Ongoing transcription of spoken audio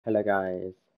Hello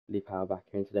guys, Lee Power back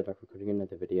here and today back recording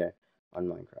another video on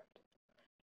Minecraft.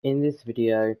 In this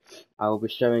video, I will be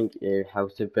showing you how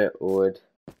to build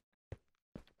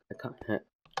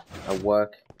a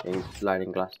working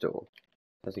sliding glass door.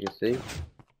 As you can see,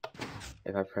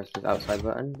 if I press this outside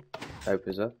button, it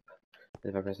opens up.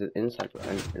 If I press this inside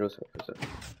button, it also opens up.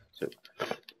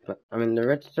 The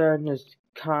redstone is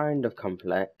kind of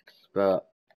complex, but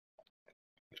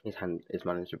it's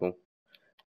manageable.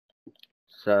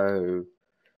 So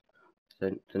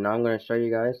now I'm going to show you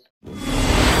guys.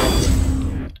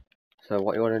 So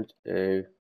what you want to do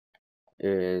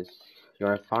is you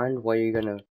want to find where you're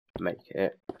going to make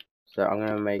it. So I'm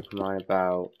going to make mine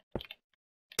about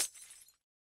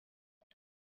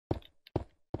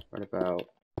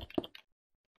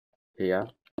here.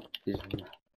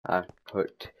 I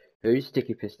put two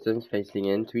sticky pistons facing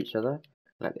into each other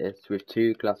like this with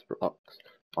two glass blocks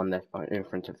in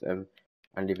front of them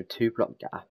and leave a 2-block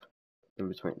gap in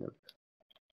between them.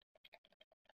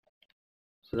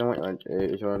 So then what you want to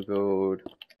do is you want to build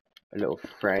a little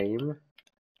frame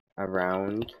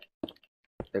around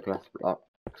the glass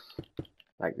blocks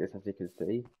like this, as you can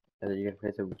see, and then you can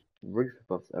place a roof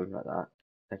above them like that,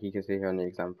 like you can see here on the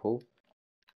example.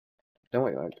 Then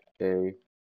what you want to do,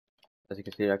 as you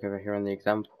can see like over here on the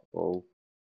example,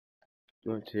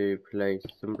 you want to place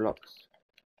some blocks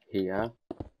here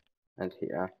and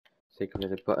here, so you can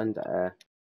place a button there,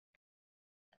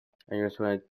 and you just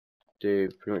want to do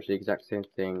pretty much the exact same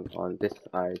thing on this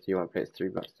side. So you want to place 3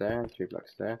 blocks there and 3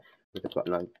 blocks there with a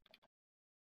button on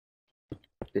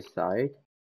this side.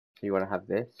 So you want to have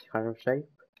this kind of shape.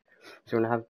 So you want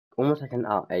to have almost like an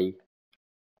eye,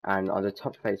 and on the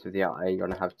top face of the eye you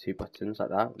want to have 2 buttons like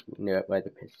that near where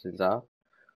the pistons are.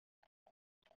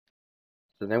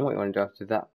 So then what you want to do after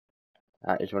that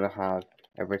is you want to have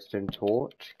a redstone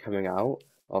torch coming out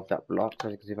of that block. So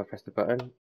as you can see, if I press the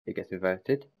button, it gets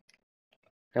inverted.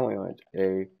 Then what you want to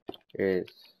do is,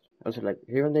 also like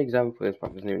here on the example, this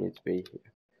block doesn't even need to be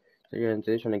here. So you're going to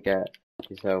do is you want to get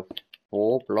yourself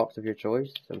 4 blocks of your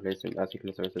choice and place them, as you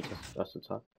can see, that's the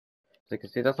top. So you can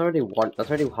see that's already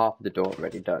half of the door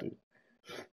already done.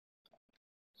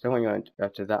 So when you want to go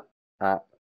after that,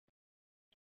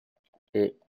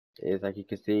 it is like you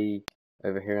can see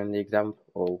over here in the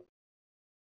example,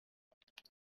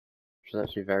 which is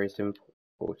actually very simple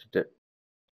to do.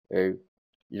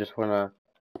 You just want to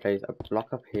place a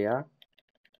block up here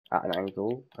at an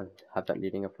angle and have that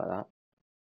leading up like that,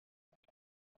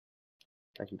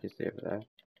 like you can see over there.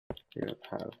 You don't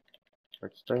have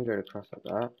redstone going across like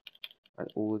that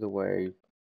and all the way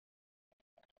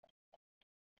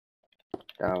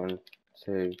down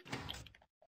to,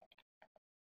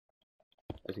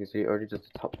 as you can see, it already does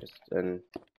the top piston.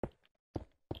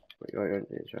 What you want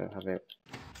to do is you want to have it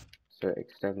so it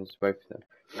extends both of them.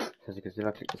 So as you can see, if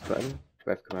I click this button,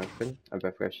 both come open and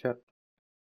both go shut.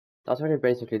 That's only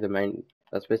basically the main.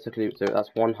 That's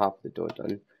one half of the door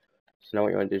done. So now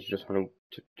what you want to do is you just want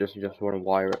to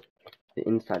wire up the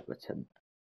inside button.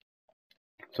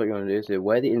 So what you want to do is,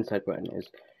 where the inside button is,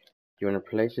 you want to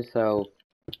place yourself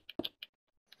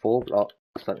 4 blocks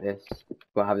like this,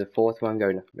 but have the 4th one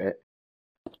going up a bit.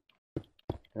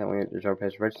 And then we want to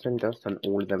place redstone dust on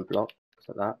all of them blocks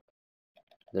like that.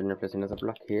 Then you place another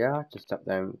block here to stop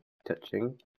them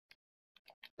touching.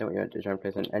 Then what you want to do is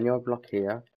place any other block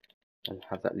here and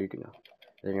have that leading up.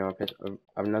 Then you want to place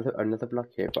another block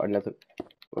here, but you want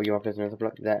to place another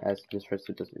block there as this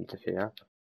redstone doesn't interfere.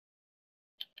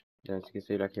 Then as you can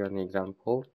see, like here on the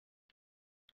example,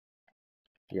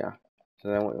 yeah. So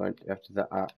then what you want to do after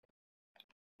that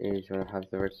is you want to have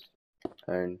the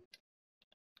redstone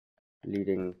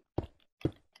leading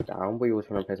down, but you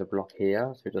also want to place a block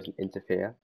here so it doesn't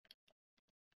interfere.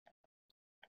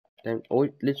 Then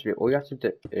literally all you have to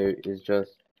do is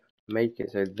just make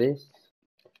it so this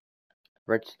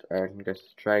redstone goes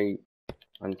straight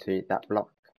onto that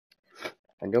block,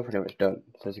 and you're pretty much done.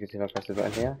 So as you can see, if I press the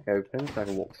button here, it opens so I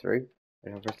can walk through.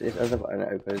 And if I press this other button,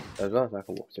 it opens as well so I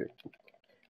can walk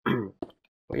through.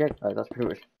 But yeah, that's pretty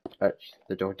much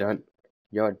the door done.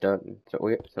 You're done. So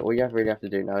all you really have to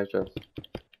do now is just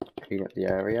clean up the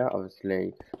area,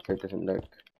 obviously, so it doesn't look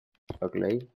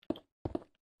ugly.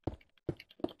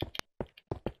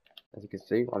 As you can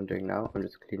see, what I'm doing now, I'm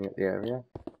just cleaning up the area.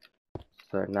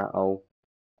 So now,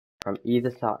 from either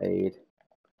side,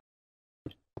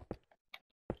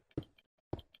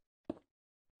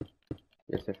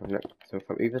 so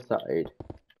from either side,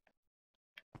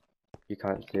 you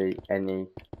can't see any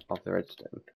of the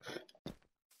redstone.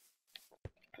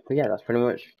 But yeah, that's pretty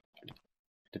much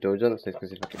the door done. So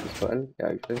because if I click this button, it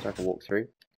opens so I can walk through.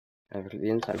 And if I click the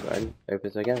inside button, it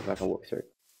opens again so I can walk through.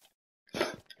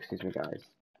 Excuse me guys.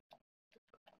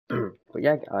 But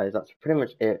yeah, guys, that's pretty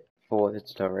much it for this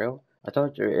tutorial. I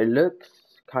told you, it looks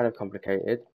kind of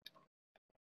complicated,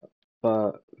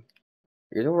 but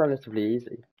it's all relatively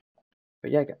easy.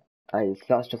 But yeah, guys,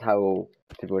 that's just how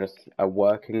to build a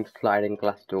working sliding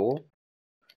glass door.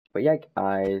 But yeah,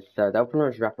 guys, so that'll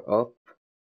pretty much wrap it up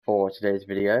for today's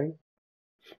video.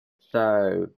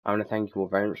 So, I want to thank you all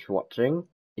very much for watching.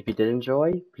 If you did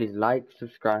enjoy, please like,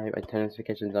 subscribe, and turn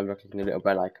notifications on by clicking the little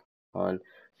bell icon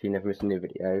so you never miss a new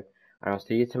video. And I'll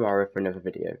see you tomorrow for another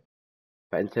video.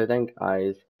 But until then,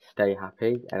 guys, stay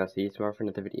happy, and I'll see you tomorrow for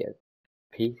another video.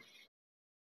 Peace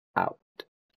out.